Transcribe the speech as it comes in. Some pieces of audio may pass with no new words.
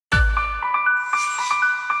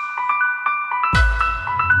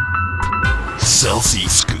Selfie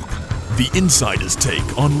Scoop, the insider's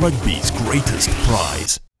take on rugby's greatest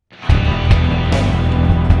prize.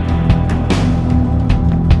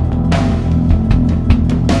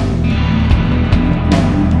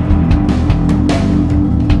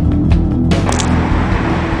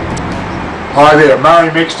 Hi there, Murray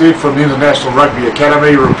Mexted from the Investec Rugby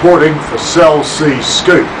Academy reporting for Selfie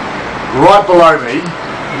Scoop. Right below me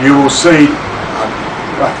you will see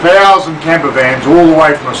 1,000 camper vans all the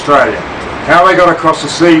way from Australia. How they got across the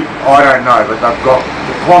sea, I don't know, but they've got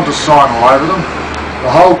the Qantas sign all over them. The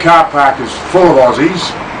whole car park is full of Aussies,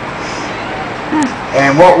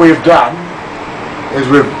 and what we've done is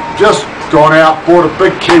we've just gone out, bought a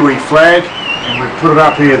big Kiwi flag, and we've put it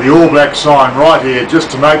up here, the All Black sign right here, just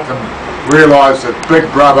to make them realise that Big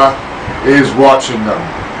Brother is watching them.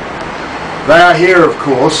 They are here, of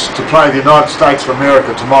course, to play the United States of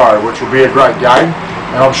America tomorrow, which will be a great game,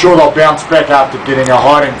 and I'm sure they'll bounce back after getting a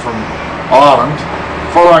hiding from Ireland.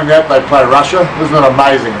 Following that, they play Russia. Isn't it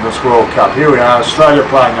amazing in this World Cup? Here we are, Australia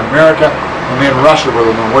playing America, and then Russia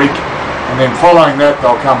within a week, and then following that,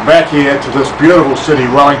 they'll come back here to this beautiful city,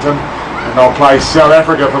 Wellington, and they'll play South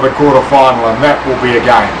Africa for the quarter-final, and that will be a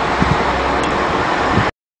game.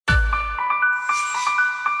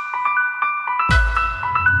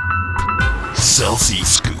 Selfie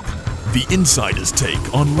Scoop, the insider's take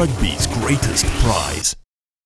on rugby's greatest prize.